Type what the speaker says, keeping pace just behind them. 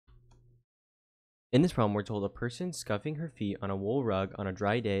In this problem, we're told a person scuffing her feet on a wool rug on a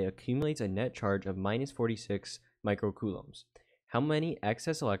dry day accumulates a net charge of minus 46 microcoulombs. How many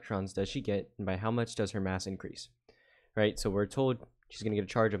excess electrons does she get, and by how much does her mass increase? Right, so we're told she's going to get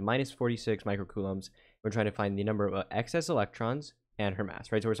a charge of minus 46 microcoulombs. We're trying to find the number of excess electrons and her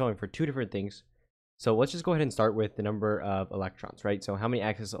mass, right? So we're solving for two different things. So let's just go ahead and start with the number of electrons, right? So how many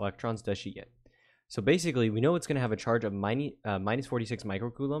excess electrons does she get? So basically, we know it's going to have a charge of minus 46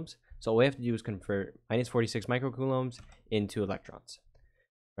 microcoulombs. So all we have to do is convert minus 46 microcoulombs into electrons,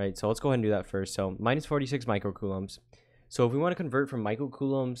 right? So let's go ahead and do that first. So minus 46 microcoulombs. So if we want to convert from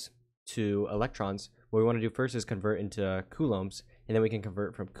microcoulombs to electrons, what we want to do first is convert into coulombs, and then we can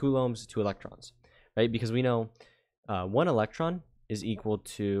convert from coulombs to electrons, right? Because we know 1 electron is equal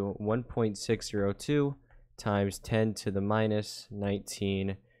to 1.602 times 10 to the minus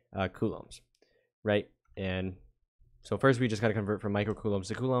 19 coulombs. Right, and so first we just got to convert from microcoulombs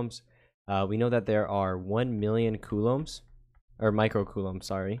to coulombs. We know that there are 1 million coulombs, or microcoulombs,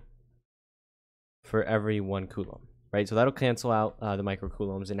 sorry, for every 1 coulomb, right? So that'll cancel out the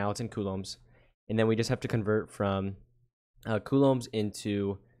microcoulombs, and now it's in coulombs. And then we just have to convert from coulombs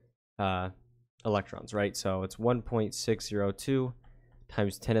into electrons, right? So it's 1.602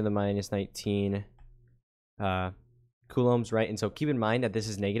 times 10 to the minus 19 coulombs, right? And so keep in mind that this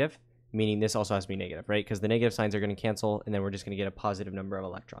is negative, meaning this also has to be negative, right? Because the negative signs are going to cancel, and then we're just going to get a positive number of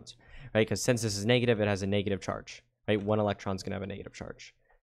electrons, right? Because since this is negative, it has a negative charge, right? 1 electron is going to have a negative charge.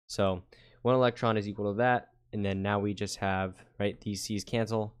 So 1 electron is equal to that, and then now we just have, right, these C's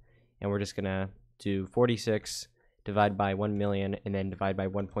cancel, and we're just going to do 46 divide by 1 million, and then divide by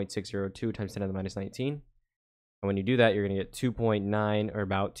 1.602 times 10 to the minus 19. And when you do that, you're going to get 2.9, or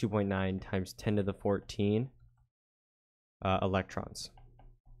about 2.9 times 10 to the 14 electrons.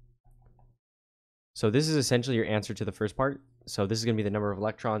 So this is essentially your answer to the first part. So this is going to be the number of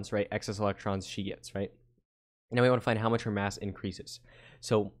electrons, right? Excess electrons she gets, right? And now we want to find how much her mass increases.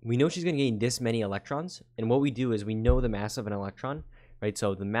 So we know she's going to gain this many electrons. And what we do is we know the mass of an electron, right?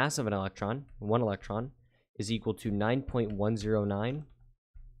 So the mass of an electron, 1 electron, is equal to 9.109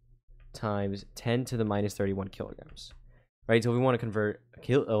 times 10 to the minus 31 kilograms, right? So if we want to convert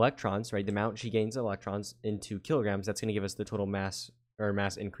electrons, right, the amount she gains electrons into kilograms, that's going to give us the total mass, or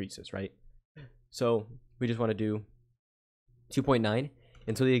mass increases, right? So we just want to do 2.9.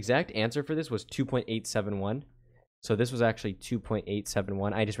 And so the exact answer for this was 2.871. So this was actually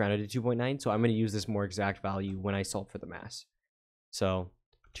 2.871. I just rounded to 2.9. So I'm going to use this more exact value when I solve for the mass. So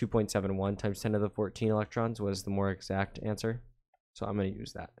 2.71 times 10 to the 14 electrons was the more exact answer. So I'm going to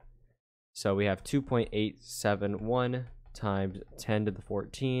use that. So we have 2.871 times 10 to the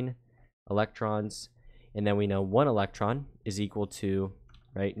 14 electrons. And then we know 1 electron is equal to,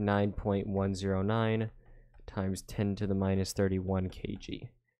 right, 9.109 times 10 to the minus 31 kg,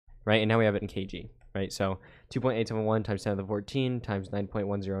 right? And now we have it in kg, right? So 2.871 times 10 to the 14 times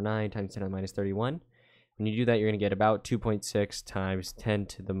 9.109 times 10 to the minus 31. When you do that, you're going to get about 2.6 times 10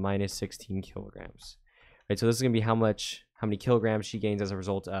 to the minus 16 kilograms, right? So this is going to be how many kilograms she gains as a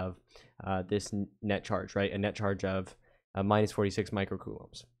result of this net charge, right? A net charge of minus 46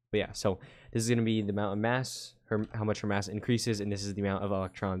 microcoulombs. But yeah, so this is going to be the amount of mass, how much her mass increases, and this is the amount of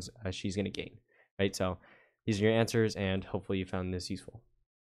electrons she's going to gain, right? So these are your answers, and hopefully you found this useful.